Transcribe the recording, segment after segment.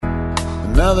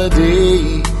Another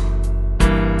day,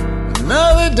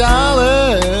 another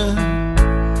dollar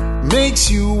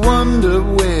makes you wonder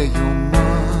where your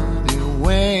money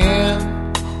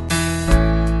went.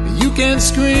 You can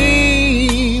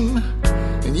scream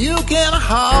and you can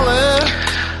holler.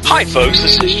 Hi folks,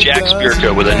 this is Jack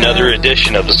Spirko with another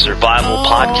edition of the Survival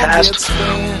Podcast.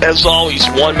 As always,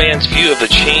 one man's view of the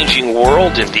changing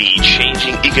world and the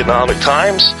changing economic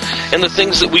times and the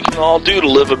things that we can all do to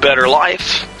live a better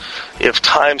life if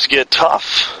times get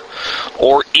tough,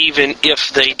 or even if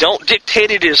they don't.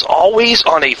 Dictated is always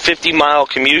on a 50-mile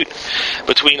commute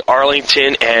between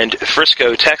Arlington and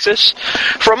Frisco, Texas,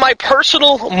 from my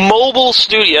personal mobile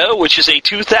studio, which is a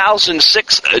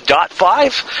 2006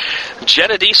 .5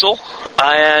 Jetta diesel.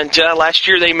 And last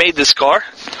year they made this car,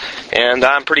 and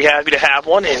I'm pretty happy to have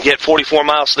one and get 44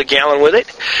 miles to the gallon with it.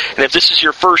 And if this is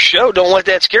your first show, don't let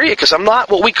that scare you, because I'm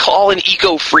not what we call an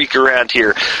eco-freak around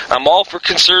here. I'm all for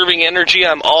conserving energy.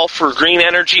 I'm all for green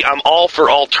energy. I'm all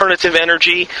for alternative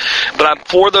energy. But I'm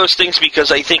for those things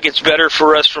because I think it's better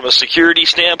for us from a security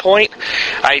standpoint.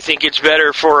 I think it's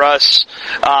better for us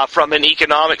from an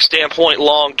economic standpoint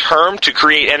long term to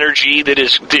create energy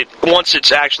that once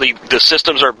it's actually, the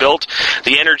systems are built,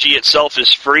 the energy itself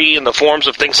is free in the forms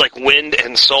of things like wind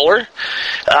and solar.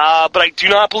 But I do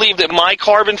not believe that my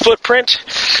carbon footprint,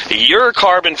 your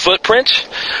carbon footprint,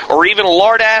 or even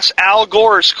lard-ass Al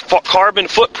Gore's carbon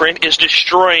footprint is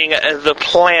destroying the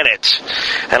planet.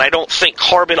 And I don't think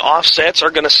carbon offsets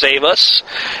are going to save us.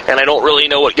 And I don't really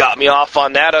know what got me off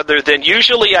on that, other than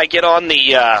usually I get on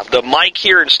the mic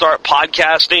here and start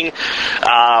podcasting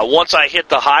once I hit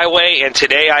the highway. And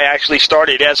today I actually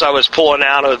started as I was pulling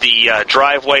out of the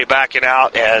driveway, backing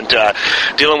out, and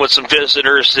dealing with some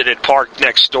visitors that had parked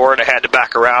next door, and I had to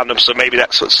back around them, so maybe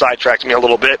that's what sidetracked me a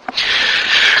little bit.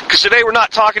 Because today we're not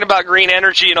talking about green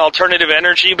energy and alternative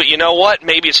energy, but you know what?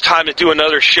 Maybe it's time to do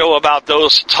another show about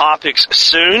those topics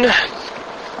soon.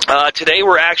 Today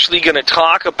we're actually going to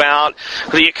talk about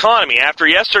the economy. After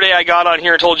yesterday I got on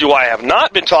here and told you I have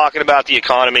not been talking about the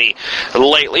economy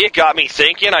lately, it got me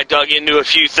thinking. I dug into a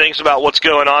few things about what's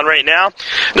going on right now.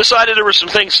 Decided there were some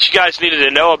things that you guys needed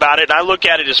to know about it, and I look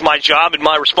at it as my job and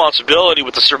my responsibility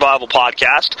with the Survival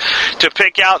Podcast to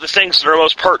pick out the things that are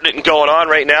most pertinent and going on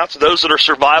right now to those that are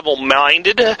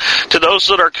survival-minded, to those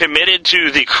that are committed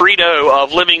to the credo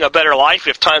of living a better life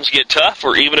if times get tough,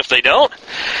 or even if they don't,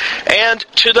 and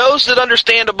to those that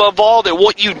understand above all that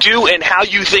what you do and how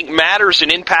you think matters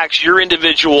and impacts your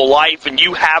individual life, and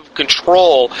you have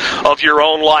control of your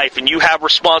own life, and you have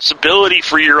responsibility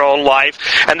for your own life,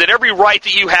 and that every right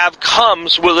that you have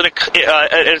comes with an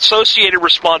associated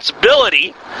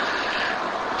responsibility.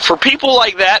 For people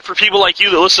like that, for people like you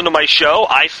that listen to my show,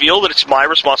 I feel that it's my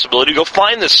responsibility to go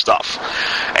find this stuff.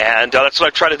 And that's what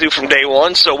I've tried to do from day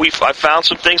one. So I've found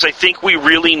some things I think we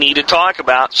really need to talk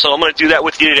about. So I'm going to do that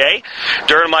with you today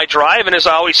during my drive. And as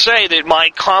I always say, that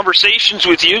my conversations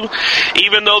with you,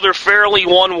 even though they're fairly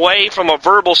one way from a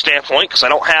verbal standpoint, because I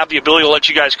don't have the ability to let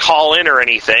you guys call in or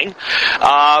anything,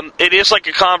 it is like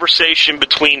a conversation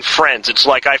between friends. It's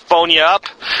like I phone you up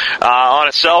on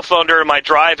a cell phone during my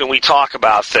drive, and we talk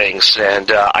about things.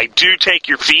 And I do take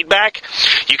your feedback.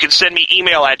 You can send me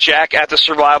email at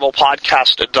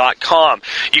jack@thesurvivalpodcast.com.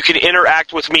 You can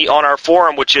interact with me on our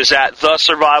forum, which is at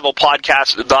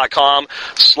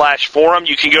thesurvivalpodcast.com/forum.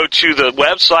 You can go to the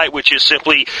website, which is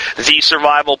simply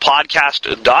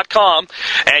thesurvivalpodcast.com,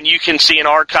 and you can see an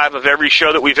archive of every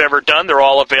show that we've ever done. They're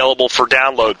all available for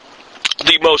download.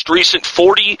 The most recent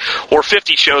 40 or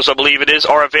 50 shows, I believe it is,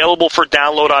 are available for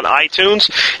download on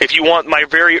iTunes. If you want my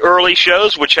very early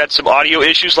shows, which had some audio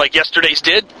issues like yesterday's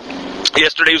did,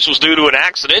 yesterday's was due to an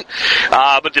accident,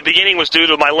 but the beginning was due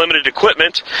to my limited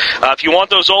equipment. If you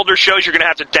want those older shows, you're going to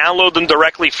have to download them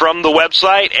directly from the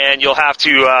website, and you'll have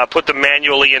to put them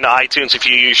manually into iTunes if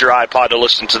you use your iPod to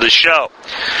listen to the show.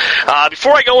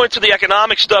 Before I go into the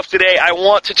economic stuff today, I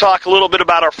want to talk a little bit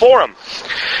about our forum.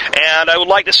 And I would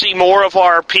like to see more of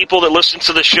our people that listen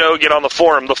to the show get on the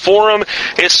forum. The forum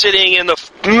is sitting in the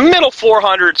middle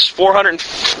 400s,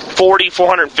 440,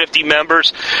 450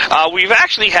 members. We've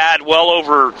actually had well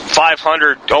over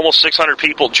 500, almost 600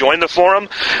 people join the forum.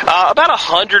 About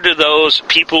 100 of those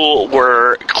people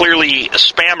were clearly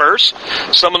spammers,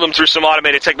 some of them through some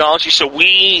automated technology. So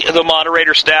we, the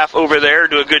moderator staff over there,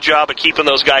 do a good job of keeping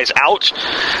those guys out.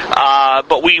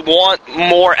 But we want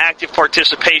more active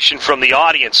participation from the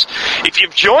audience. If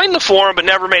you've joined the forum but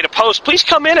never made a post, please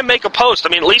come in and make a post. I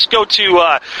mean, at least go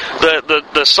to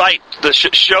the site, the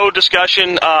show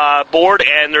discussion board,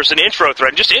 and there's an intro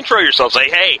thread. Just intro yourself. Say,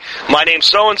 hey, my name's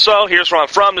so-and-so, here's where I'm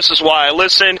from, this is why I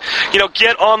listen.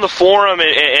 Get on the forum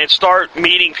and start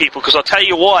meeting people, because I'll tell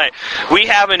you what, we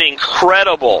have an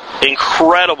incredible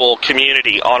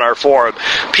community on our forum.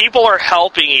 People are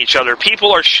helping each other.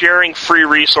 People are sharing free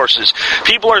resources.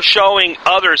 People are showing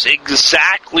others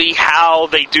exactly how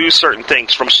they do certain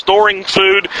things, from storing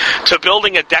food to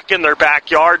building a deck in their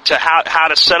backyard to how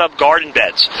to set up garden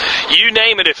beds. You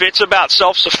name it, if it's about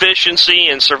self-sufficiency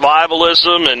and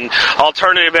survivalism and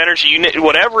alternative energy,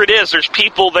 whatever it is, there's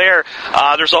people there.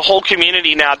 There's a whole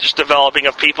community now just developing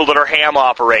of people that are ham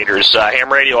operators,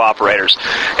 ham radio operators.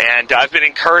 And I've been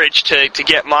encouraged to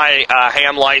get my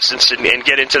ham license and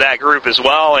get into that group as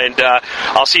well. And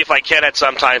I'll see if I can at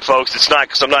some time, folks. It's not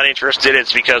because I'm not interested.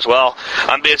 It's because, well,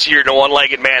 I'm busier than a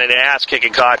one-legged man in an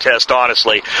ass-kicking contest,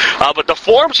 honestly. But the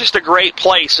forum's just a great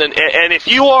place. And if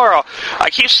you are, I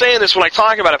keep saying this when I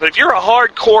talk about it, but if you're a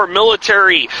hardcore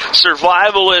military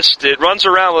survivalist that runs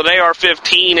around with an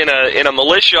AR-15 in a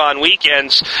militia on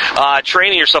weekends,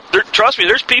 training yourself, trust me,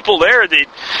 there's people there that,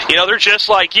 they're just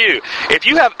like you. If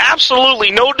you have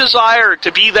absolutely no desire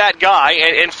to be that guy,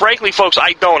 and frankly, folks,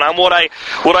 I don't. I'm what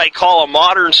I call a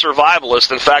modern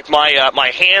survivalist. In fact,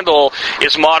 my handle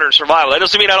is modern survival. That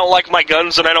doesn't mean I don't like my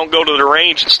guns and I don't go to the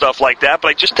range and stuff like that, but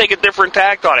I just take a different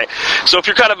tact on it. So if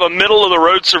you're kind of a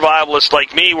middle-of-the-road survivalist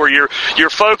like me, where your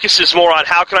focus is more on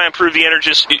how can I improve the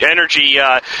energy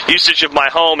usage of my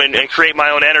home and create my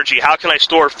own energy, how can I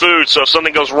store food so if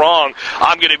something goes wrong,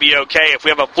 I'm going to be okay. If we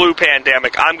have a flu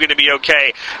pandemic, I'm going to be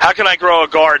okay. How can I grow a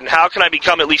garden? How can I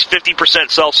become at least 50%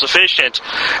 self-sufficient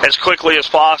as quickly as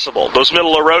possible? Those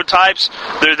middle-of-the-road types,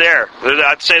 they're there.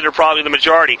 I'd say they're probably the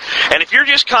majority. And if you're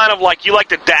just kind of like, you like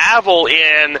to dabble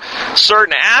in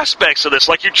certain aspects of this,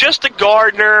 like you're just a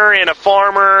gardener and a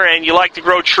farmer and you like to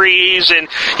grow trees and,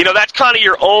 that's kind of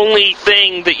your only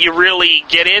thing that you really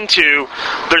get into,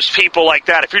 there's people like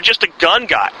that. If you're just a gun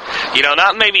guy,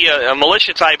 not maybe a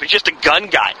militia type, but just a gun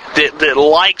guy that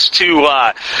likes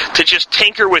to just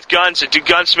tinker with guns and do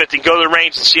gunsmithing, go to the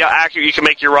range and see how accurate you can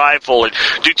make your rifle and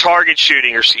do target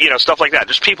shooting or, stuff like that.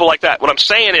 There's people like that. What I'm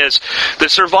saying is the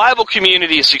survival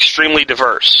community is extremely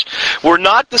diverse. We're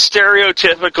not the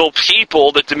stereotypical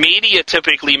people that the media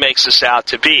typically makes us out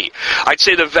to be. I'd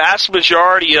say the vast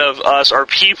majority of us are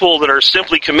people that are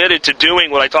simply committed to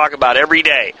doing what I talk about every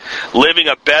day, living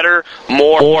a better,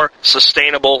 more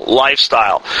sustainable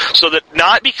lifestyle. So that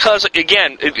not because,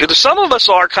 again, some of us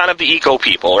are kind of the eco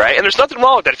people, right? And there's nothing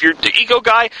wrong with that. If you're the eco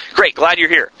guy, great, glad you're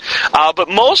here. But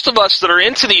most of us that are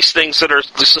into these things that are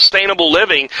the sustainable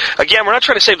living, again, we're not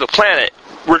trying to save the planet.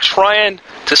 We're trying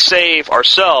to save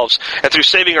ourselves, and through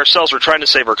saving ourselves, we're trying to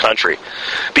save our country.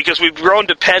 Because we've grown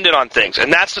dependent on things,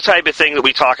 and that's the type of thing that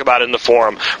we talk about in the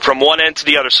forum, from one end to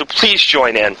the other. So please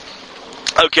join in.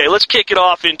 Okay, let's kick it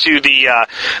off into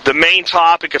the main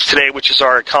topic of today, which is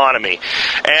our economy.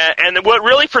 And what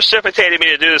really precipitated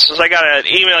me to do this is I got an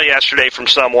email yesterday from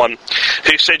someone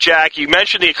who said, Jack, you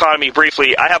mentioned the economy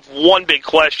briefly. I have one big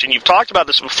question. You've talked about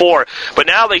this before, but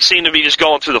now they seem to be just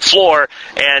going through the floor,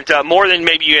 and more than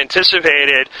maybe you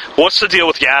anticipated. What's the deal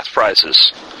with gas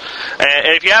prices?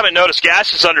 And if you haven't noticed,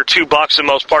 gas is under $2 in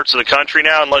most parts of the country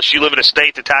now, unless you live in a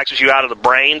state that taxes you out of the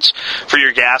brains for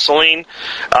your gasoline.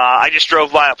 I just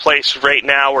drove by a place right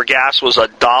now where gas was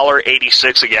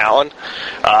 $1.86 a gallon,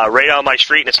 right on my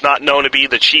street, and it's not known to be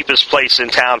the cheapest place in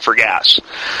town for gas.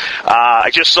 I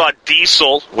just saw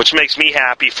diesel, which makes me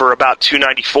happy, for about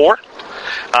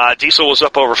 $2.94. Diesel was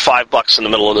up over $5 in the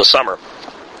middle of the summer.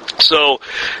 So,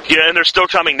 and they're still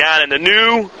coming down, and the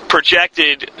new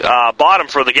projected bottom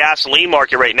for the gasoline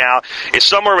market right now is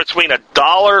somewhere between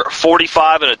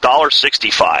 $1.45 and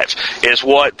 $1.65 is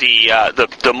what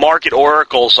the market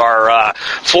oracles are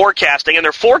forecasting, and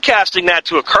they're forecasting that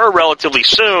to occur relatively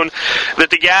soon, that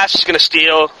the gas is going to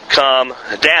still come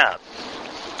down.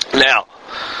 Now,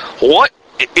 what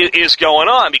is going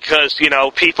on? Because,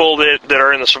 people that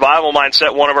are in the survival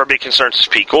mindset, one of our big concerns is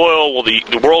peak oil. Will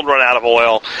the world run out of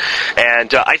oil?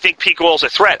 And I think peak oil is a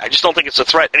threat. I just don't think it's a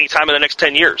threat anytime in the next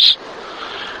 10 years.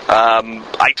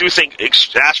 I do think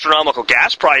astronomical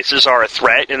gas prices are a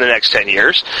threat in the next 10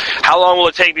 years. How long will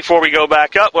it take before we go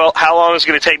back up? Well, how long is it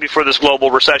going to take before this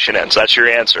global recession ends? That's your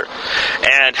answer.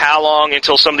 And how long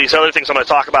until some of these other things I'm going to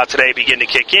talk about today begin to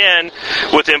kick in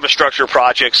with infrastructure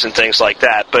projects and things like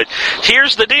that? But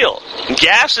here's the deal.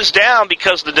 Gas is down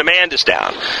because the demand is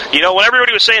down. When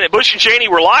everybody was saying that Bush and Cheney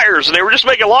were liars and they were just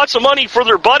making lots of money for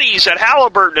their buddies at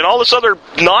Halliburton and all this other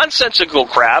nonsensical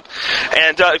crap,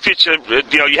 and if it's,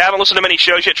 you haven't listened to many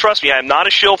shows yet, trust me, I am not a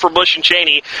shill for Bush and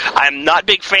Cheney. I'm not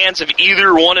big fans of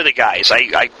either one of the guys.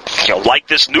 I like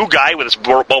this new guy with this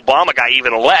Obama guy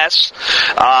even less,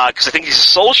 because I think he's a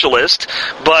socialist.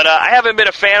 But I haven't been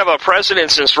a fan of a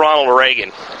president since Ronald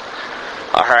Reagan.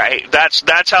 All right,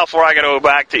 that's how far I got to go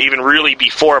back to even really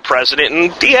before a president,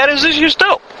 and he had his issues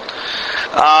too.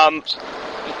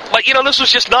 But, this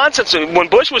was just nonsense. When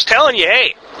Bush was telling you,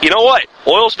 hey, you know what?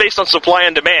 Oil's based on supply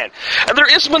and demand. And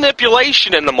there is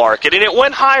manipulation in the market, and it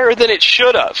went higher than it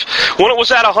should have. When it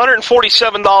was at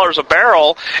 $147 a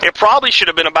barrel, it probably should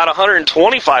have been about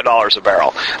 $125 a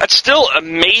barrel. That's still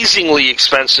amazingly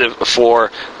expensive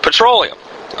for petroleum.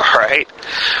 All right.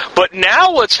 But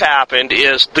now what's happened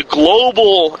is the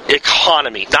global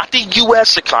economy, not the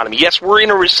U.S. economy. Yes, we're in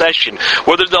a recession,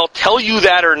 whether they'll tell you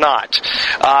that or not.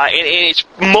 And it's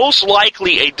most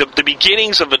likely the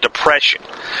beginnings of a depression.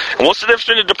 And what's the difference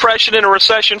between a depression and a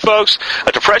recession, folks?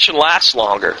 A depression lasts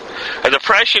longer. A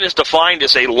depression is defined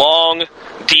as a long,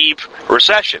 deep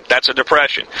recession. That's a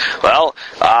depression. Well,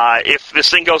 if this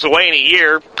thing goes away in a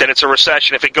year, then it's a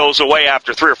recession. If it goes away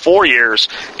after 3 or 4 years,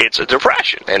 it's a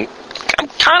depression. And I'm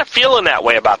kind of feeling that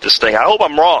way about this thing. I hope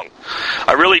I'm wrong.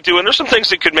 I really do. And there's some things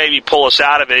that could maybe pull us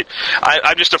out of it.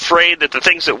 I'm just afraid that the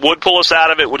things that would pull us out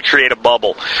of it would create a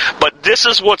bubble. But this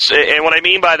is and what I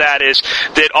mean by that is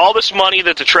that all this money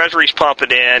that the Treasury's pumping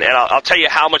in, and I'll tell you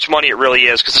how much money it really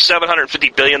is, because the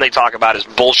 $750 billion they talk about is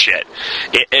bullshit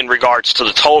in regards to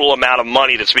the total amount of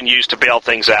money that's been used to bail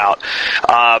things out.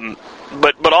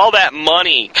 But all that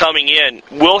money coming in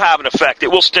will have an effect.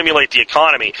 It will stimulate the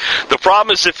economy. The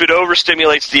problem is if it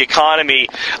overstimulates the economy,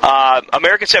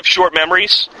 Americans have short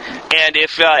memories, and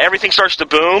if everything starts to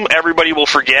boom, everybody will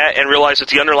forget and realize that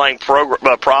the underlying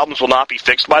problems will not be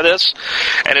fixed by this.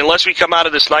 And unless we come out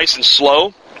of this nice and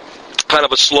slow, kind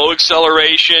of a slow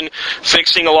acceleration,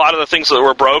 fixing a lot of the things that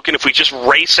were broken, if we just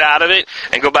race out of it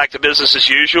and go back to business as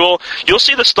usual, you'll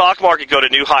see the stock market go to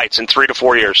new heights in 3 to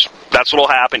 4 years. That's what will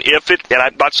happen. And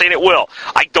I'm not saying it will.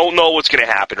 I don't know what's going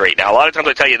to happen right now. A lot of times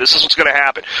I tell you, this is what's going to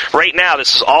happen. Right now,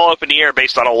 this is all up in the air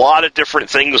based on a lot of different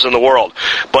things in the world.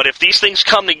 But if these things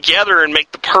come together and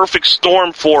make the perfect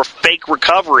storm for fake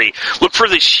recovery, look for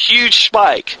this huge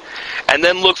spike, and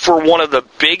then look for one of the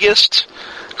biggest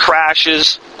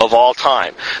crashes of all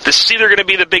time. This is either going to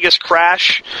be the biggest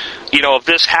crash, of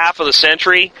this half of the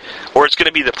century, or it's going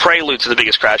to be the prelude to the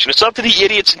biggest crash. And it's up to the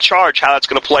idiots in charge how that's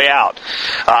going to play out.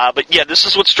 But yeah, this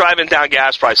is what's driving down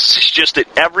gas prices. It's just that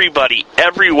everybody,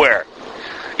 everywhere,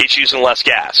 is using less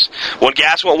gas. When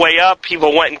gas went way up,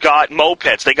 people went and got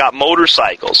mopeds. They got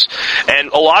motorcycles. And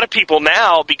a lot of people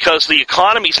now, because the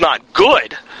economy's not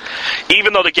good,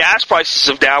 even though the gas prices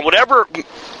have down, whatever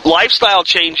lifestyle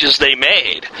changes they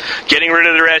made, getting rid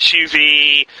of their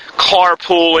SUV,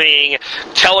 carpooling,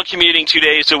 telecommuting 2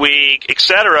 days a week,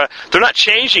 etc., they're not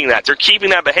changing that. They're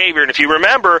keeping that behavior. And if you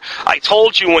remember, I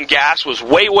told you when gas was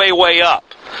way, way, way up,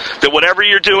 that whatever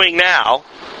you're doing now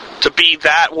to be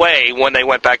that way when they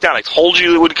went back down. I told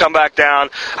you it would come back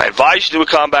down. I advised you it would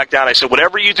come back down. I said,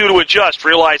 whatever you do to adjust,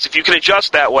 realize if you can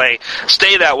adjust that way,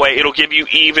 stay that way, it'll give you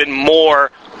even more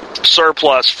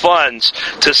surplus funds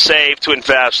to save, to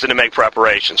invest, and to make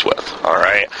preparations with. All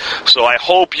right? So I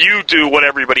hope you do what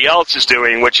everybody else is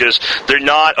doing, which is they're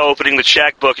not opening the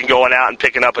checkbook and going out and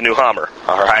picking up a new Hummer.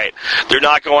 All right? They're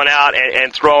not going out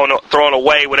and throwing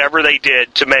away whatever they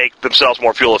did to make themselves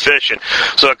more fuel efficient.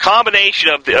 So a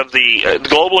combination of the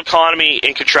global economy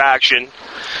in contraction,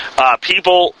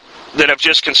 people that have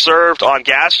just conserved on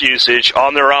gas usage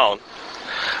on their own,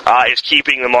 is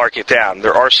keeping the market down.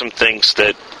 There are some things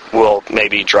that will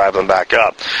maybe drive them back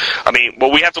up. I mean,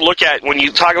 what we have to look at when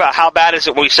you talk about how bad is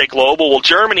it when we say global, well,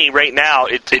 Germany right now,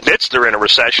 it admits they're in a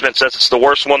recession. It says it's the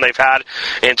worst one they've had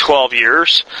in 12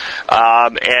 years.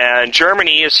 And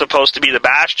Germany is supposed to be the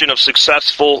bastion of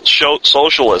successful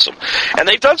socialism. And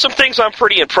they've done some things I'm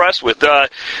pretty impressed with.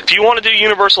 If you want to do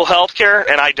universal health care,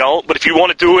 and I don't, but if you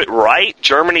want to do it right,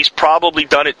 Germany's probably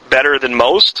done it better than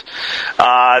most.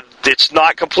 It's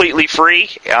not completely free.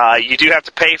 You do have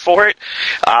to pay for it.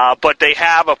 But they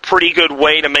have a pretty good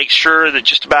way to make sure that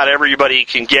just about everybody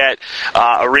can get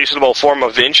a reasonable form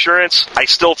of insurance. I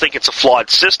still think it's a flawed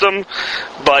system,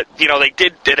 but they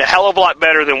did a hell of a lot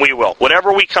better than we will.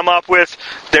 Whatever we come up with,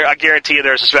 I guarantee you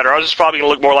theirs is better. Ours is probably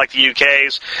going to look more like the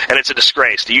UK's, and it's a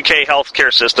disgrace. The UK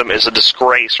healthcare system is a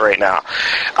disgrace right now.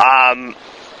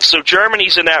 So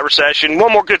Germany's in that recession.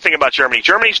 One more good thing about Germany.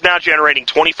 Germany's now generating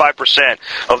 25%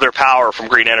 of their power from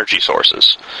green energy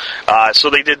sources. So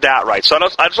they did that right. So I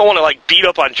just don't want to beat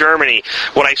up on Germany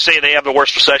when I say they have the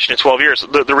worst recession in 12 years.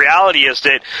 The reality is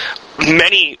that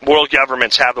many world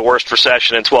governments have the worst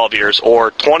recession in 12 years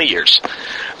or 20 years.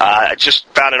 I just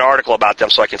found an article about them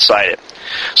so I can cite it.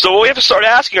 So what we have to start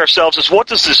asking ourselves is, what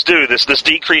does this do, this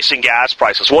decrease in gas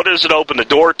prices? What does it open the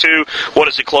door to? What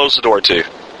does it close the door to?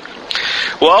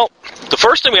 Well, the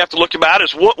first thing we have to look about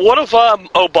is what of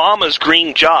Obama's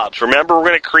green jobs? Remember, we're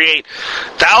going to create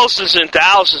thousands and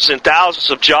thousands and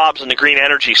thousands of jobs in the green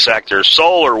energy sector: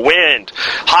 solar, wind,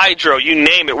 hydro, you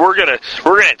name it. We're going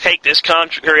to take this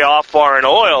country off foreign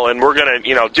oil, and we're going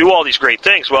to do all these great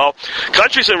things. Well,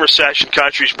 countries in recession,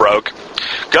 countries broke,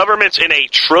 governments in $1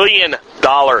 trillion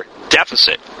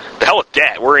deficit. The hell with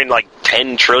debt. We're in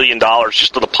 $10 trillion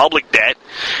just to the public debt.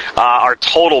 Our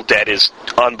total debt is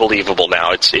unbelievable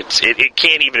now. It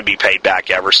can't even be paid back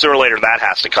ever. Sooner or later, that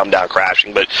has to come down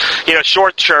crashing. But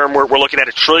short term, we're looking at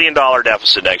 $1 trillion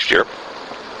deficit next year,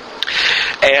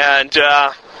 and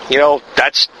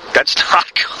that's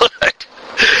not good.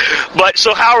 But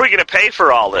so how are we going to pay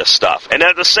for all this stuff? And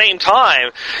at the same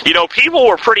time, people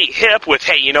were pretty hip with,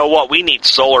 hey, you know what? We need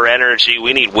solar energy.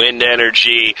 We need wind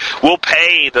energy. We'll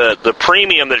pay the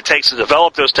premium that it takes to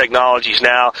develop those technologies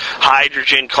now.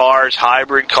 Hydrogen cars,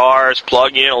 hybrid cars,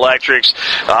 plug-in electrics.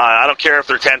 I don't care if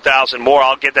they're 10,000 more.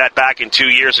 I'll get that back in 2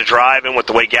 years of driving with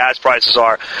the way gas prices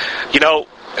are.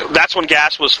 That's when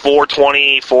gas was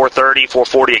 $4.20, $4.30,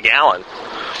 $4.40 a gallon.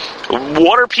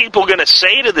 What are people going to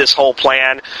say to this whole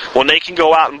plan when they can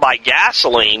go out and buy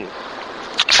gasoline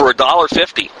for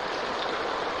 $1.50?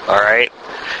 All right?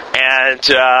 And,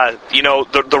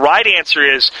 the right answer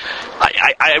is,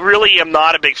 I really am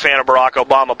not a big fan of Barack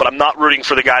Obama, but I'm not rooting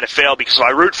for the guy to fail, because if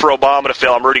I root for Obama to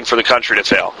fail, I'm rooting for the country to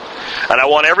fail. And I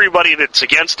want everybody that's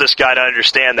against this guy to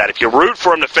understand that. If you root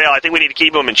for him to fail, I think we need to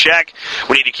keep him in check.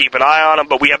 We need to keep an eye on him,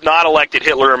 but we have not elected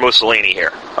Hitler or Mussolini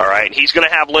here. All right? He's going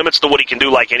to have limits to what he can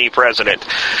do, like any president.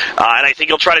 And I think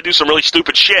he'll try to do some really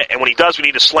stupid shit. And when he does, we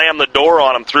need to slam the door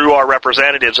on him through our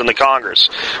representatives in the Congress.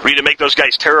 We need to make those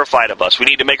guys terrified of us. We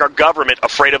need to make our government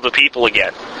afraid of the people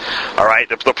again. All right?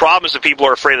 The problem is that people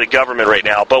are afraid of the government right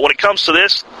now. But when it comes to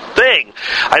this thing,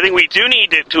 I think we do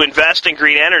need to invest in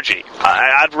green energy.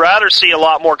 I'd rather see a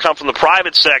lot more come from the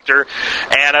private sector,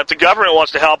 and if the government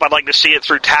wants to help, I'd like to see it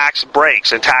through tax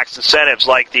breaks and tax incentives,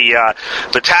 like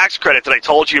the tax credit that I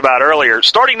told you about earlier.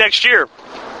 Starting next year,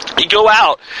 you go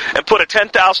out and put a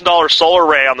 $10,000 solar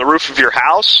array on the roof of your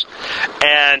house,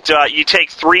 and you take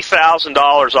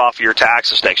 $3,000 off of your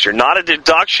taxes next year. Not a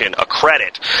deduction, a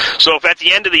credit. So if at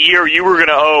the end of the year you were going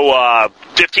to owe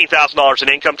 $15,000 in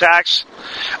income tax,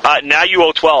 now you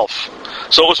owe $12,000.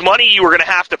 So it was money you were going to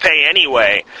have to pay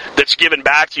anyway that's given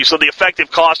back to you. So the effective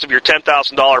cost of your $10,000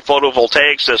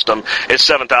 photovoltaic system is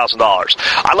 $7,000.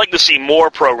 I'd like to see more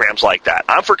programs like that.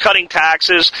 I'm for cutting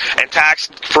taxes and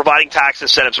providing tax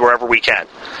incentives wherever we can,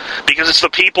 because it's the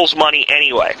people's money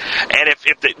anyway. And if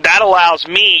that allows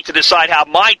me to decide how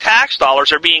my tax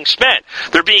dollars are being spent.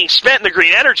 They're being spent in the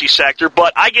green energy sector,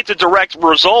 but I get the direct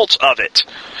results of it.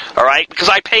 All right, because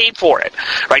I paid for it.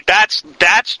 Right? That's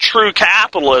true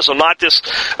capitalism, not this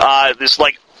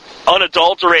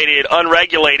unadulterated,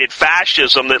 unregulated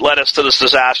fascism that led us to this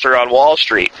disaster on Wall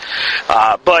Street.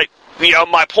 But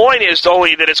my point is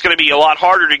only that it's going to be a lot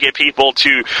harder to get people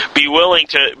to be willing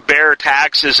to bear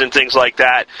taxes and things like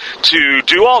that to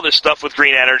do all this stuff with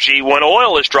green energy when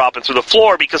oil is dropping through the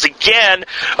floor, because, again,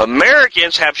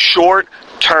 Americans have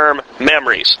short-term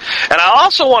memories. And I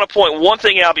also want to point one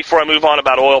thing out before I move on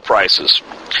about oil prices.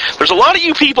 There's a lot of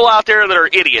you people out there that are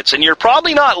idiots, and you're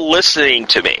probably not listening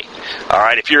to me, all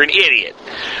right, if you're an idiot.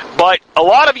 But a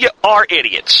lot of you are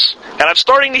idiots, and I'm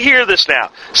starting to hear this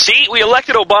now. See, we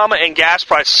elected Obama and gas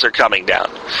prices are coming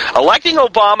down. Electing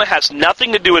Obama has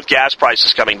nothing to do with gas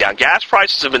prices coming down. Gas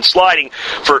prices have been sliding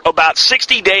for about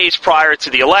 60 days prior to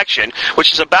the election,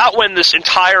 which is about when this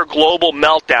entire global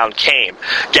meltdown came.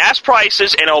 Gas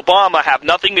prices and Obama have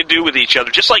nothing to do with each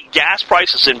other, just like gas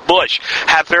prices and Bush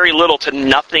have very little to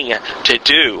nothing to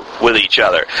do with each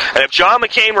other. And if John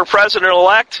McCain were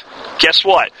president-elect, guess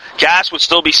what? Gas would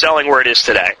still be selling where it is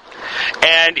today.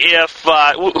 And if,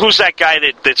 who's that guy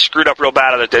that screwed up real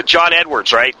bad on it? John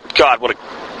Edwards, right? God, what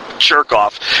a jerk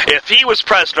off. If he was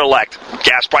president-elect,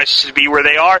 gas prices would be where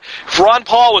they are. If Ron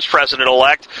Paul was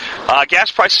president-elect,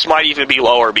 gas prices might even be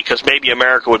lower because maybe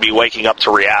America would be waking up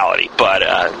to reality. But,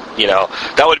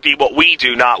 that would be what we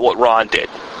do, not what Ron did.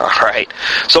 All right.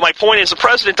 So my point is the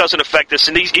president doesn't affect this.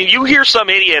 And you hear some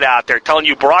idiot out there telling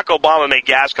you Barack Obama made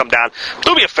gas come down.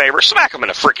 Do me a favor. Smack him in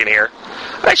the freaking ear.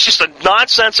 That's just a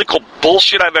nonsensical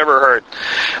bullshit I've ever heard.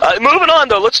 Moving on,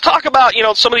 though, let's talk about,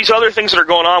 some of these other things that are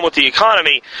going on with the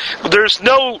economy. There's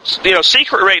no,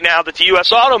 secret right now that the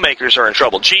U.S. automakers are in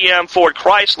trouble. GM, Ford,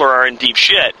 Chrysler are in deep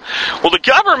shit. Well, the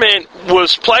government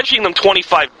was pledging them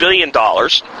 $25 billion.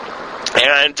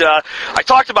 And I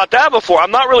talked about that before.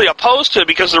 I'm not really opposed to it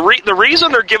because the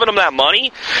reason they're giving them that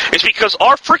money is because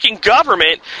our freaking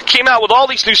government came out with all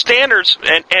these new standards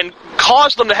and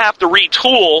caused them to have to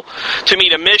retool to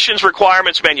meet emissions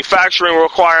requirements, manufacturing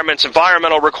requirements,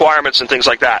 environmental requirements, and things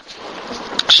like that.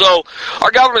 So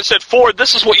our government said, Ford,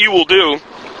 this is what you will do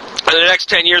in the next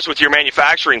 10 years with your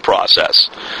manufacturing process.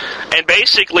 And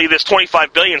basically this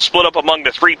 $25 billion split up among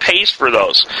the three pays for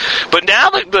those. But now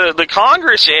the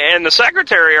Congress and the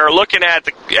Secretary are looking at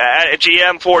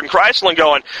GM, Ford, and Chrysler and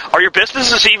going, are your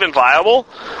businesses even viable?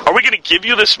 Are we going to give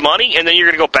you this money and then you're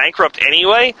going to go bankrupt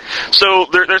anyway? So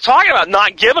they're talking about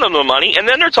not giving them the money, and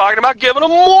then they're talking about giving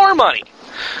them more money.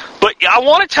 But I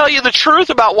want to tell you the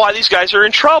truth about why these guys are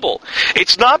in trouble.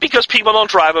 It's not because people don't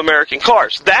drive American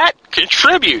cars. That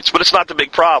contributes, but it's not the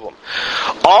big problem.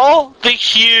 All the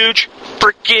huge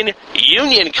freaking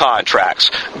union contracts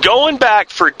going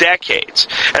back for decades,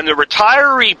 and the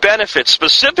retiree benefits,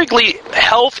 specifically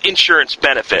health insurance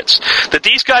benefits, that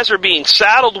these guys are being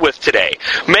saddled with today,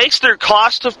 makes their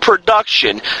cost of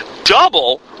production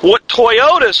double what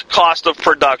Toyota's cost of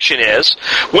production is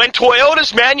when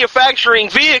Toyota's manufacturing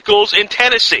vehicles in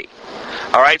Tennessee.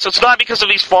 All right, so it's not because of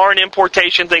these foreign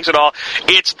importation things at all.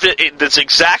 That's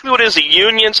exactly what it is. The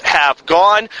unions have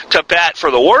gone to bat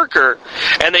for the worker,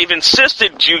 and they've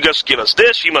insisted, you just give us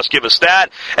this, you must give us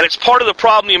that. And it's part of the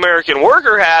problem the American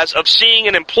worker has of seeing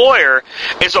an employer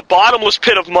as a bottomless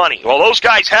pit of money. Well, those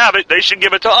guys have it, they should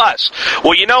give it to us.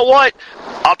 Well, you know what?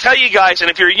 I'll tell you guys, and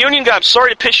if you're a union guy, I'm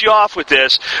sorry to piss you off with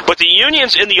this, but the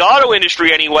unions in the auto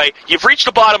industry anyway, you've reached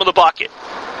the bottom of the bucket.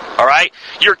 All right?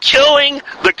 You're killing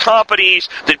the companies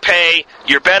that pay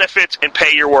your benefits and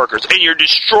pay your workers, and you're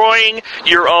destroying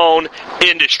your own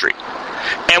industry.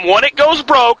 And when it goes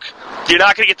broke, you're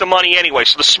not going to get the money anyway.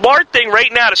 So the smart thing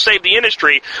right now to save the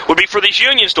industry would be for these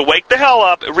unions to wake the hell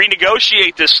up and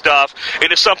renegotiate this stuff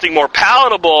into something more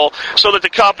palatable so that the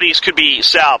companies could be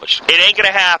salvaged. It ain't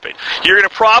going to happen. You're going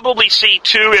to probably see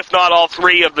 2, if not all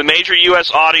 3, of the major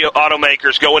U.S.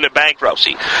 automakers go into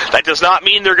bankruptcy. That does not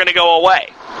mean they're going to go away.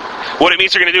 What it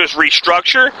means they're going to do is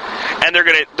restructure, and they're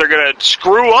going to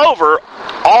screw over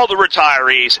all the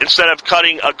retirees instead of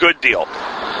cutting a good deal.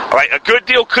 All right, a good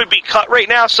deal could be cut right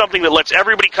now, something that lets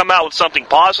everybody come out with something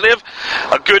positive,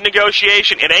 a good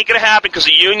negotiation. It ain't going to happen because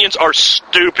the unions are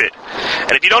stupid.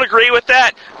 And if you don't agree with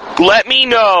that, let me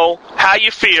know how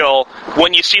you feel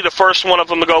when you see the first one of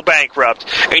them go bankrupt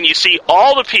and you see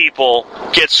all the people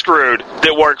get screwed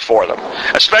that work for them,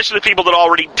 especially the people that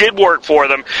already did work for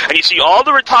them, and you see all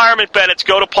the retirement benefits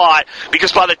go to pot,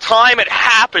 because by the time it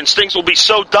happens, things will be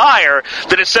so dire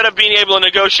that instead of being able to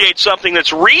negotiate something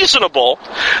that's reasonable,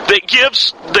 that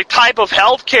gives the type of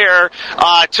health care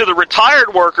to the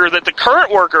retired worker that the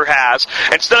current worker has,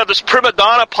 instead of this prima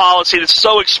donna policy that's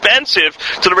so expensive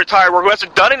to the retired worker who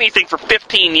hasn't done anything for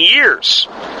 15 years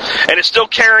and is still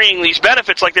carrying these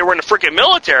benefits like they were in the freaking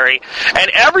military,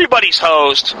 and everybody's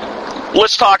hosed.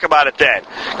 Let's talk about it then,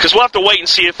 because we'll have to wait and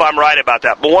see if I'm right about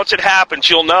that. But once it happens,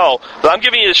 you'll know that I'm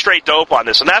giving you the straight dope on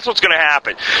this, and that's what's going to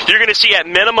happen. You're going to see at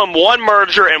minimum 1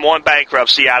 merger and 1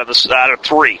 bankruptcy out of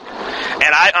 3.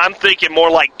 And I'm thinking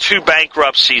more like 2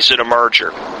 bankruptcies in a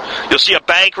merger. You'll see a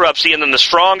bankruptcy, and then the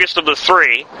strongest of the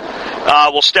 3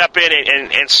 will step in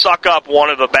and suck up one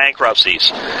of the bankruptcies.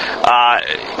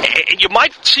 And you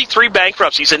might see 3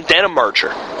 bankruptcies and then a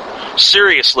merger.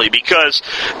 Seriously, because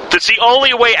that's the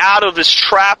only way out of this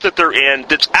trap that they're in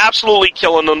that's absolutely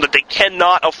killing them, that they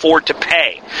cannot afford to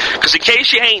pay. Because in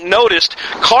case you ain't noticed,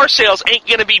 car sales ain't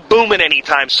going to be booming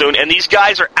anytime soon, and these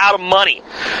guys are out of money.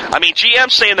 I mean,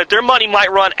 GM's saying that their money might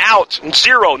run out,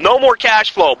 0, no more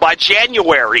cash flow by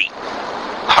January.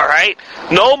 All right?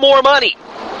 No more money.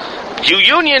 You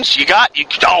unions, we're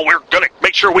going to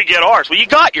make sure we get ours. Well, you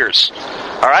got yours.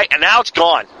 All right? And now it's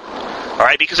gone. All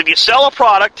right, because if you sell a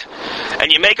product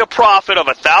and you make a profit of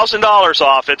 $1,000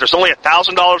 off it, there's only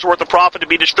 $1,000 worth of profit to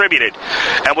be distributed.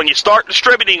 And when you start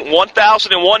distributing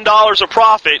 $1,001 of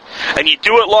profit and you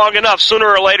do it long enough, sooner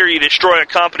or later you destroy a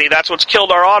company. That's what's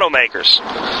killed our automakers.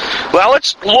 Well,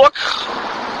 let's look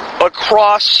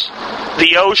across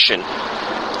the ocean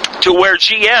to where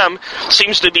GM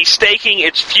seems to be staking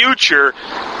its future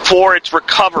for its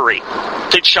recovery,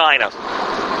 to China.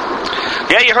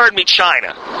 Yeah, you heard me,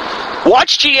 China.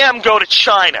 Watch GM go to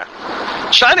China.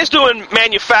 China's doing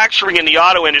manufacturing in the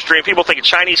auto industry, and people think a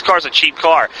Chinese car's a cheap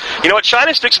car. You know what?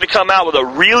 China's fixing to come out with a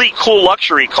really cool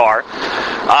luxury car.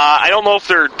 I don't know if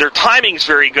their timing's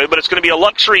very good, but it's going to be a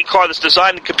luxury car that's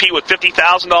designed to compete with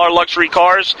 $50,000 luxury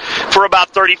cars for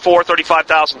about $34,000,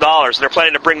 $35,000. They're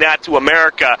planning to bring that to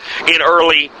America in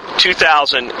early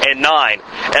 2009,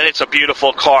 and it's a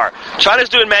beautiful car. China's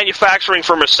doing manufacturing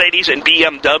for Mercedes and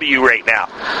BMW right now.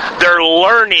 They're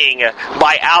learning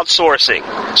by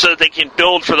outsourcing so that they can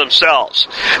build for themselves.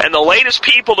 And the latest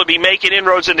people to be making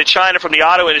inroads into China from the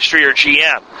auto industry are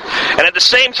GM. And at the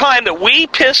same time that we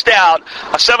pissed out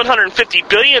a $750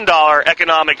 billion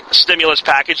economic stimulus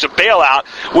package, a bailout,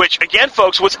 which, again,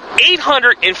 folks, was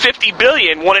 $850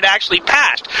 billion when it actually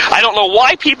passed. I don't know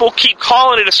why people keep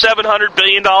calling it a $700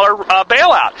 billion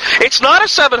bailout. It's not a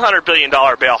 $700 billion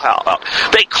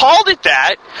bailout. They called it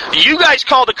that. You guys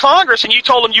called the Congress and you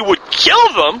told them you would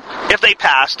kill them if they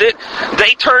passed it.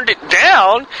 They turned it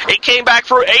down. It came back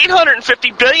for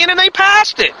 $850 billion and they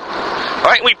passed it. All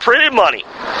right, we printed money.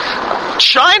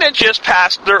 China just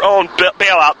passed their own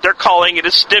bailout. They're calling it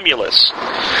a stimulus.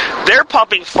 They're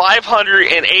pumping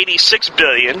 $586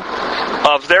 billion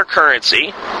of their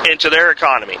currency into their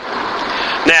economy.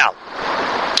 Now,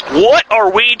 what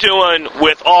are we doing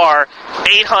with our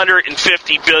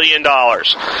 $850 billion?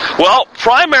 Well,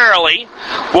 primarily,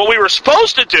 what we were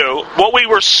supposed to do, what we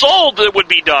were sold that would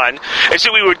be done, is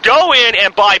that we would go in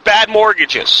and buy bad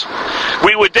mortgages.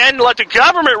 We would then let the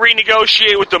government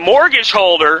renegotiate with the mortgage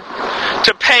holder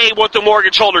to pay what the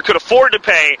mortgage holder could afford to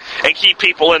pay and keep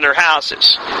people in their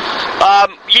houses.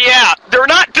 Yeah, they're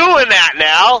not doing that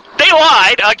now. They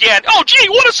lied again. Oh, gee,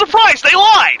 what a surprise. They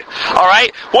lied. All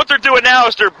right? What they're doing now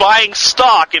is they're buying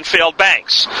stock in failed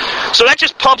banks. So that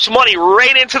just pumps money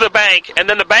right into the bank, and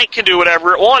then the bank can do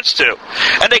whatever it wants to.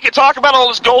 And they can talk about all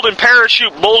this golden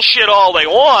parachute bullshit all they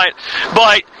want,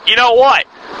 but you know what?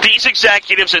 These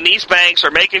executives in these banks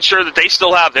are making sure that they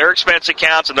still have their expense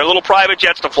accounts and their little private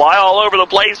jets to fly all over the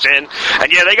place in.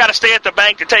 And yeah, they got to stay at the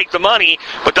bank to take the money,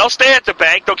 but they'll stay at the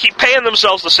bank. They'll keep paying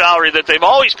themselves the salary that they've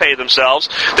always paid themselves.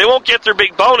 They won't get their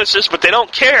big bonuses, but they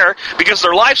don't care because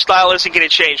their lifestyle isn't going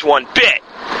to change one bit.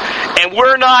 And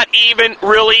we're not even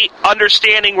really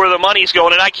understanding where the money's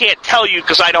going, and I can't tell you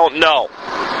because I don't know.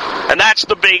 And that's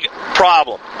the big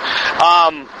problem.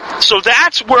 So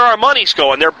that's where our money's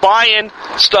going. They're buying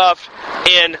stuff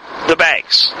in the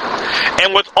banks.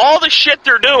 And with all the shit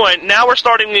they're doing, now we're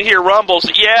starting to hear rumbles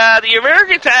that, yeah, the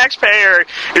American taxpayer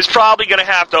is probably going to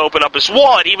have to open up his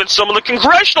wallet. Even some of the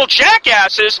congressional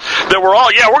jackasses that were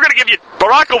all, yeah, we're going to give you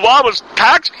Barack Obama's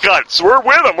tax cuts. We're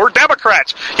with him. We're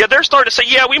Democrats. Yeah, they're starting to say,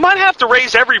 yeah, we might have to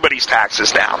raise everybody's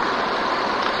taxes now.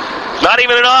 Not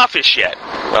even in office yet.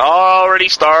 Already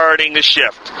starting to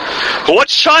shift. But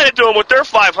what's China doing with their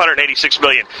 $586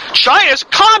 billion? China's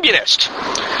communist.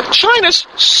 China's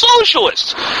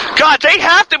socialist. God, they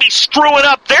have to be screwing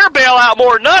up their bailout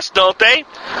more than us, don't they?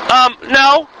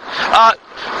 No.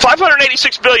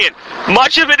 $586 billion.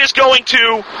 Much of it is going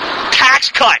to tax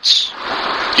cuts.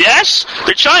 Yes,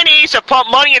 the Chinese have pumped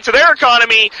money into their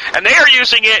economy, and they are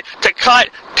using it to cut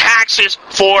taxes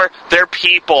for their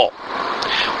people.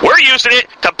 We're using it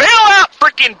to bail out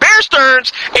freaking Bear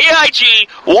Stearns, AIG,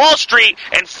 Wall Street,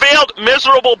 and failed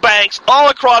miserable banks all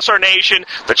across our nation.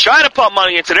 The China pump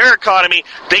money into their economy.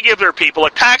 They give their people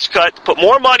a tax cut to put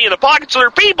more money in the pockets of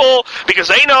their people because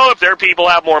they know if their people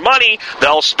have more money,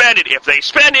 they'll spend it. If they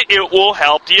spend it, it will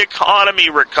help the economy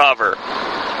recover.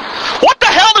 What the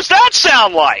hell does that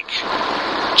sound like?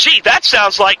 Gee, that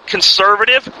sounds like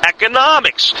conservative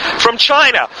economics from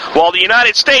China, while the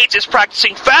United States is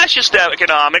practicing fascist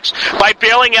economics by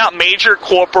bailing out major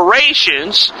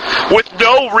corporations with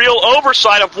no real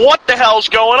oversight of what the hell's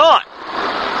going on.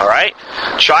 All right?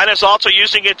 China's also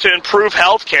using it to improve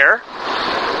health care.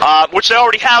 which they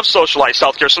already have socialized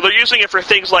healthcare. So they're using it for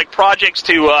things like projects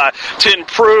to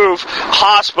improve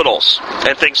hospitals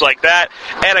and things like that.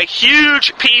 And a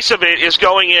huge piece of it is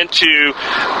going into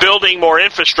building more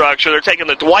infrastructure. They're taking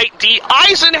the Dwight D.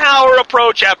 Eisenhower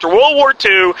approach after World War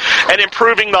II and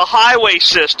improving the highway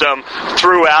system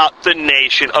throughout the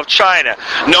nation of China,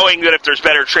 knowing that if there's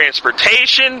better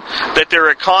transportation, that their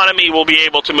economy will be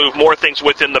able to move more things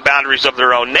within the boundaries of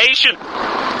their own nation,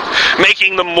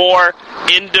 making them more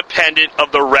independent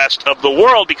of the rest of the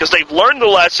world, because they've learned the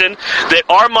lesson that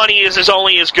our money is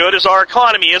only as good as our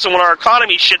economy is, and when our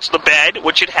economy shits the bed,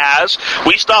 which it has,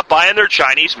 we stop buying their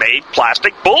Chinese-made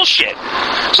plastic bullshit.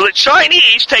 So the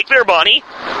Chinese take their money,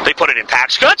 they put it in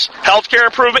tax cuts, healthcare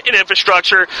improvement, and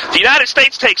infrastructure. The United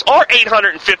States takes our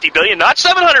 $850 billion, not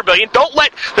 $700 billion. Don't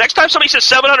let, next time somebody says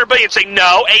 $700 billion, say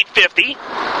no,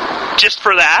 $850. Just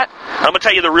for that. I'm going to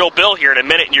tell you the real bill here in a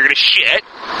minute, and you're going to shit.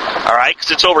 All right,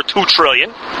 because it's over $2 trillion.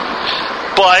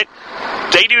 But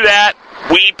they do that.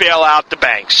 We bail out the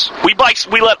banks. We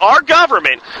let our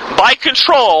government buy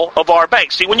control of our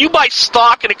banks. See, when you buy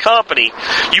stock in a company,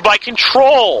 you buy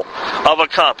control of a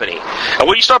company. And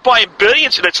when you start buying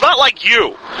billions, and it's not like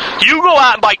you. You go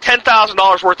out and buy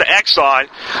 $10,000 worth of Exxon.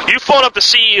 You phone up the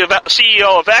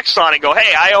CEO of Exxon and go,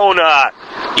 hey, I own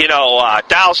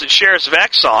 1,000 shares of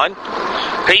Exxon.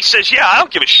 And he says, yeah, I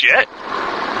don't give a shit.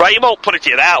 Right? He won't put it to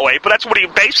you that way, but that's what he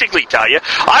basically tell you.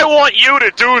 I want you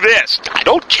to do this. I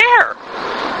don't care.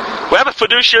 We have a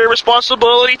fiduciary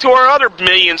responsibility to our other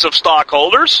millions of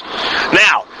stockholders.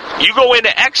 Now, you go into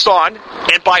Exxon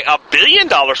and buy $1 billion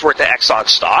worth of Exxon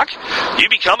stock, you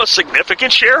become a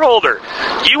significant shareholder.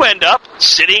 You end up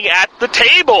sitting at the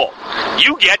table.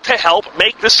 You get to help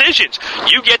make decisions.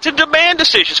 You get to demand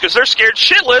decisions because they're scared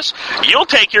shitless. You'll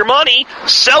take your money,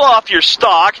 sell off your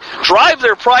stock, drive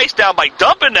their price down by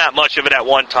dumping that much of it at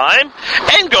one time,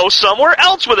 and go somewhere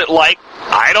else with it, like,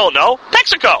 I don't know,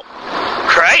 Mexico.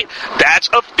 Right? That's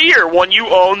a fear when you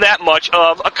own that much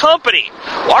of a company.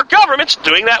 Well, our government's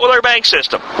doing that with our bank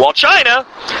system, while China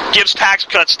gives tax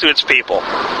cuts to its people.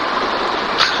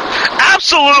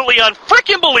 Absolutely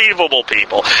unfreaking believable,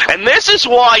 people. And this is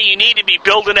why you need to be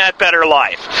building that better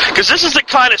life. Because this is the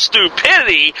kind of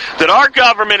stupidity that our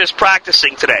government is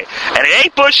practicing today. And it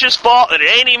ain't Bush's fault, and it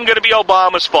ain't even going to be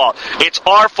Obama's fault. It's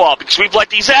our fault, because we've let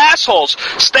these assholes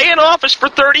stay in office for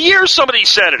 30 years, some of these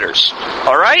senators.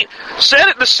 All right?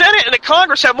 The Senate and the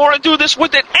Congress have more to do this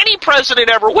with than any president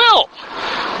ever will.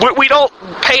 We don't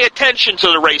pay attention to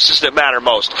the races that matter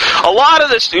most. A lot of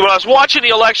this, when I was watching the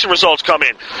election results come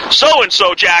in,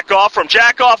 so-and-so Jackoff from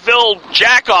Jackoffville,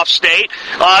 Jackoff State,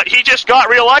 he just got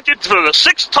reelected for the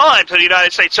 6th time to the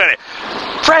United States Senate.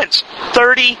 Friends,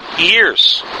 30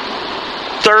 years.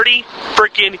 30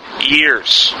 freaking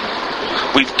years.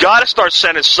 We've got to start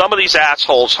sending some of these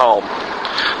assholes home.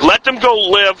 Let them go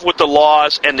live with the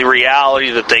laws and the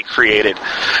reality that they created.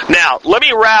 Now, let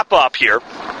me wrap up here.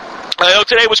 I know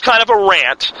today was kind of a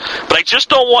rant, but I just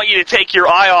don't want you to take your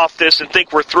eye off this and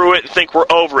think we're through it and think we're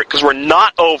over it, because we're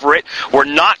not over it, we're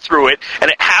not through it,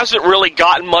 and it hasn't really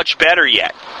gotten much better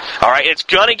yet. All right, it's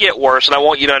going to get worse, and I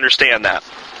want you to understand that.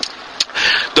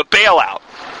 The bailout,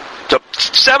 the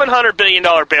 $700 billion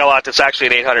bailout that's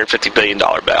actually an $850 billion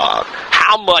bailout,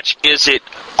 how much is it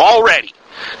already?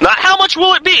 Not how much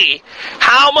will it be,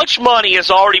 how much money has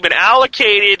already been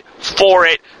allocated for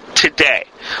it today?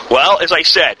 Well, as I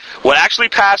said, what actually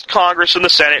passed Congress and the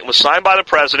Senate and was signed by the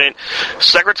President,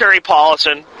 Secretary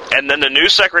Paulson, and then the new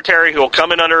secretary who will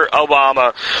come in under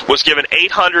Obama, was given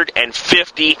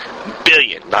 $850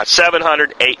 billion, not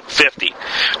 $700,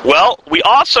 $850. Well, we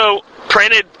also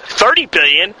printed $30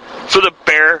 billion for the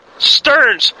Bear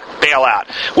Stearns bailout,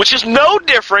 which is no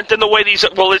different than the way these,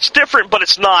 well, it's different, but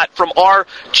it's not from our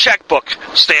checkbook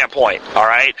standpoint, all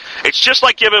right? It's just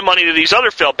like giving money to these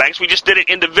other failed banks. We just did it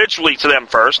individually to them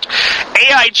first.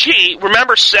 AIG,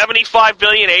 remember $75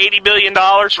 billion, $80 billion,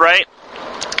 right?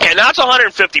 And that's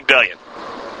 $150 billion.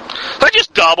 That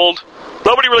just doubled.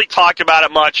 Nobody really talked about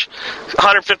it much.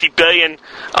 $150 billion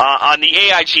on the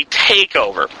AIG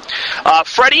takeover.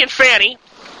 Freddie and Fannie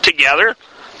together,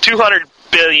 $200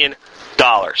 billion.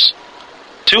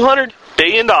 $200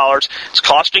 billion is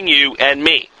costing you and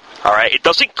me. All right, it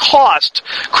doesn't cost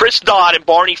Chris Dodd and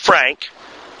Barney Frank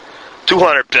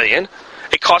 $200 billion.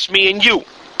 It costs me and you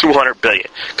 $200 billion,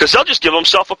 because they'll just give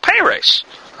themselves a pay raise.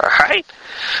 All right,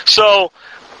 so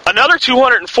Another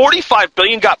 $245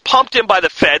 billion got pumped in by the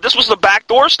Fed. This was the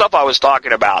backdoor stuff I was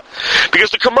talking about. Because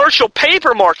the commercial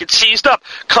paper market seized up.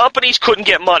 Companies couldn't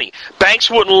get money. Banks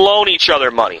wouldn't loan each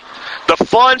other money. The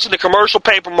funds in the commercial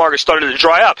paper market started to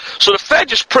dry up. So the Fed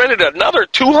just printed another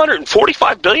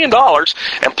 $245 billion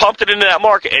and pumped it into that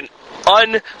market and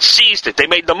unseized it. They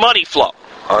made the money flow.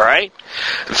 All right?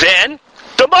 Then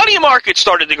the money market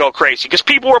started to go crazy because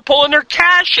people were pulling their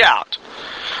cash out.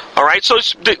 All right, so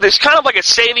it's kind of like a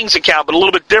savings account, but a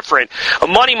little bit different. A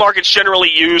money market's generally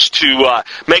used to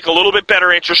make a little bit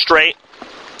better interest rate.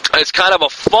 It's kind of a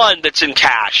fund that's in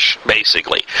cash,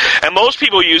 basically. And most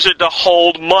people use it to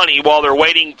hold money while they're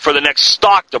waiting for the next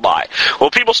stock to buy.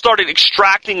 Well, people started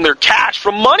extracting their cash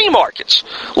from money markets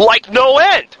like no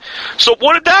end. So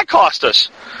what did that cost us?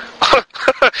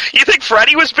 You think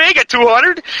Freddie was big at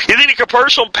 200? You think the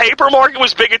commercial paper market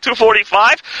was big at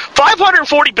 245?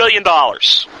 $540 billion.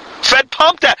 Fed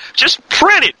pumped that. Just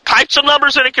print it. Type some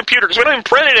numbers in a computer because we don't even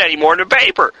print it anymore in the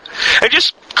paper. And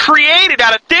just created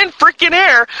out of thin freaking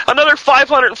air another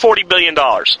 $540 billion.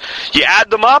 You add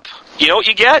them up, you know what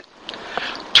you get?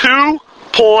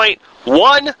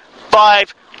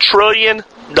 $2.15 trillion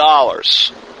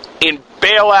in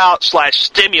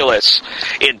bailout/stimulus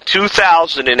in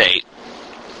 2008.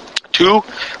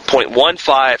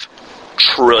 $2.15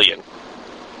 trillion.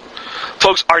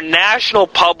 Folks, our national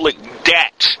public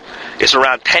debt is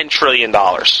around $10 trillion.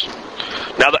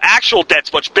 Now, the actual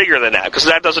debt's much bigger than that because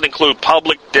that doesn't include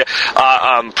private debt.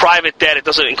 It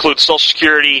doesn't include Social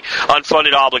Security,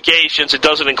 unfunded obligations. It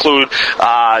doesn't include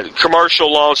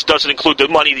commercial loans. It doesn't include the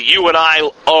money that you and I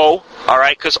owe. All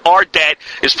right, because our debt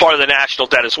is part of the national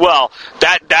debt as well.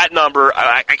 That number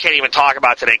I can't even talk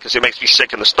about today because it makes me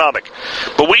sick in the stomach.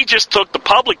 But we just took the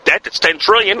public debt that's $10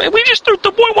 trillion and we just threw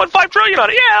 $2.15 trillion on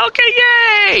it. Yeah, okay,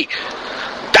 yay!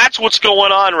 That's what's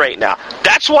going on right now.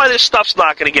 That's why this stuff's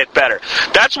not going to get better.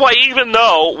 That's why even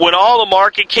though when all the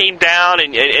market came down,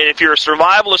 and if you're a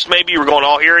survivalist, maybe you were going,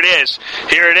 oh, here it is.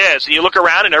 And you look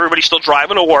around and everybody's still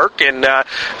driving to work, and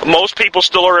most people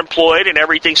still are employed, and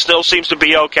everything still seems to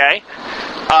be okay.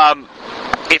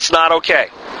 It's not okay.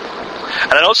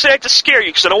 And I don't say that to scare you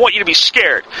because I don't want you to be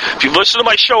scared. If you've listened to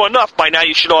my show enough, by now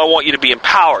you should know I want you to be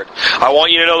empowered. I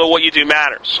want you to know that what you do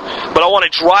matters. But I want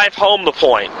to drive home the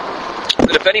point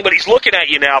that if anybody's looking at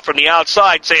you now from the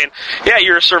outside saying, yeah,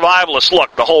 you're a survivalist,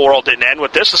 look, the whole world didn't end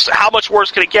with this. How much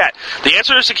worse can it get? The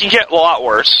answer is it can get a lot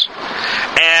worse.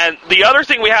 And the other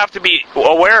thing we have to be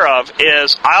aware of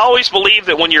is I always believe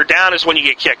that when you're down is when you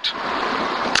get kicked.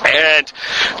 And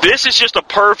this is just a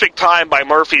perfect time by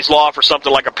Murphy's Law for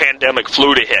something like a pandemic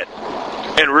flu to hit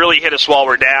and really hit us while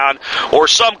we're down, or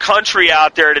some country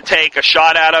out there to take a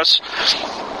shot at us.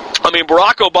 I mean,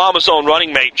 Barack Obama's own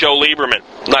running mate, Joe Lieberman.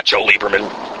 Not Joe Lieberman.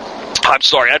 I'm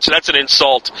sorry, that's an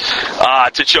insult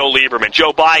to Joe Lieberman.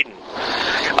 Joe Biden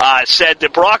said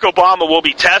that Barack Obama will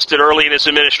be tested early in his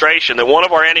administration, that one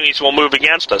of our enemies will move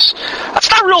against us. That's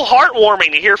not real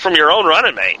heartwarming to hear from your own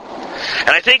running mate. And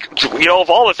I think, of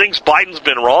all the things Biden's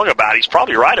been wrong about, he's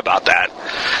probably right about that.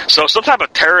 So some type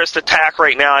of terrorist attack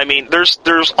right now, I mean, there's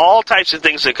all types of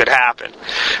things that could happen.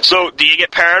 So do you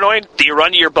get paranoid? Do you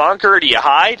run to your bunker? Do you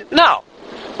hide? No.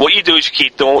 What you do is you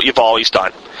keep doing what you've always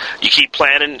done. You keep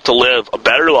planning to live a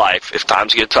better life if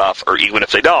times get tough, or even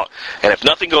if they don't. And if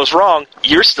nothing goes wrong,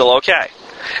 you're still okay.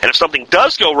 And if something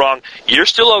does go wrong, you're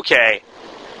still okay.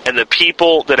 And the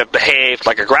people that have behaved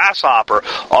like a grasshopper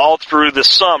all through the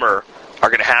summer are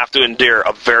going to have to endure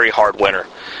a very hard winter.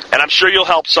 And I'm sure you'll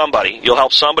help somebody. You'll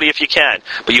help somebody if you can.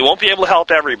 But you won't be able to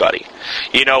help everybody.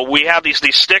 We have these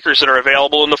stickers that are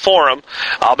available in the forum.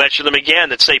 I'll mention them again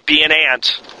that say, be an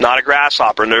ant, not a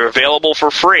grasshopper. And they're available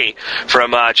for free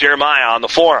from Jeremiah on the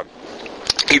forum.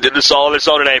 He did this all on his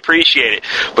own, and I appreciate it.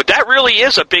 But that really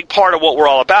is a big part of what we're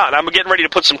all about. And I'm getting ready to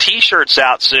put some T-shirts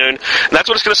out soon, and that's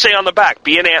what it's going to say on the back,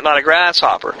 be an ant, not a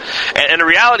grasshopper. And the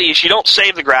reality is you don't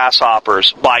save the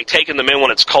grasshoppers by taking them in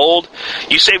when it's cold.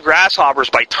 You save grasshoppers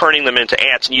by turning them into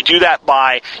ants, and you do that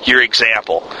by your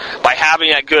example, by having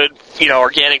that good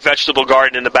organic vegetable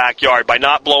garden in the backyard, by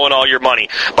not blowing all your money,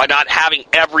 by not having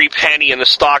every penny in the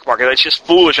stock market. That's just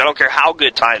foolish. I don't care how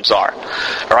good times are.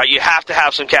 All right, you have to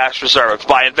have some cash reserves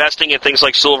by investing in things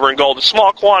like silver and gold in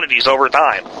small quantities over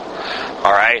time.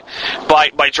 All right,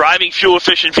 by driving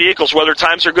fuel-efficient vehicles, whether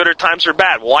times are good or times are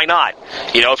bad. Why not?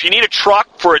 If you need a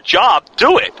truck for a job,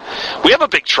 do it. We have a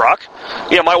big truck.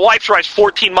 My wife drives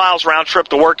 14 miles round trip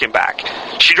to work and back.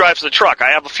 She drives the truck.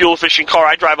 I have a fuel-efficient car.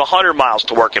 I drive 100 miles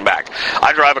to work and back.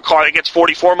 I drive a car that gets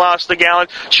 44 miles to the gallon.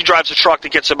 She drives a truck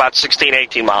that gets about 16,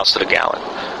 18 miles to the gallon.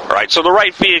 right? So the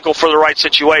right vehicle for the right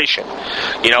situation.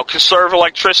 Conserve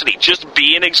electricity. Just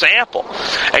be an example.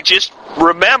 And just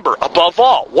remember, above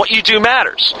all, what you do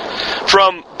matters.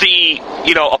 From the,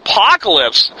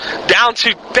 apocalypse down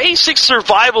to basic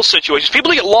survival situations.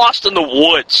 People that get lost in the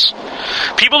woods.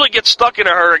 People that get stuck in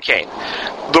a hurricane.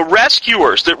 The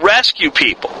rescuers that rescue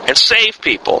people and save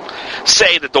people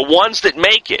say that the ones that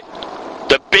make it,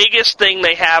 the biggest thing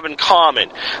they have in common,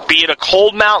 be it a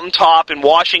cold mountaintop in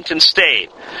Washington State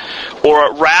or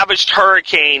a ravaged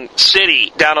hurricane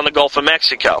city down on the Gulf of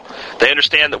Mexico, they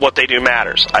understand that what they do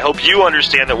matters. I hope you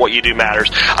understand that what you do matters.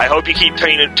 I hope you keep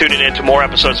tuning in to more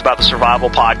episodes about the Survival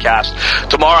Podcast.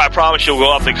 Tomorrow, I promise you, we'll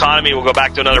go off the economy. We'll go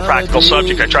back to another practical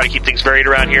subject. I try to keep things varied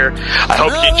around here. I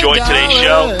hope you enjoyed today's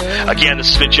show. Again, this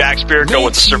has been Jack Spirko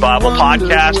with the Survival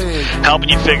Podcast, helping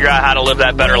you figure out how to live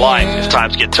that better life if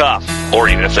times get tough, or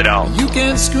even if they don't. You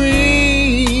can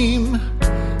scream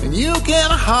and you can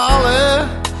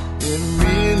holler. It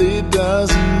really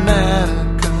doesn't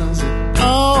matter, 'cause it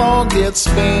all gets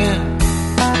spent.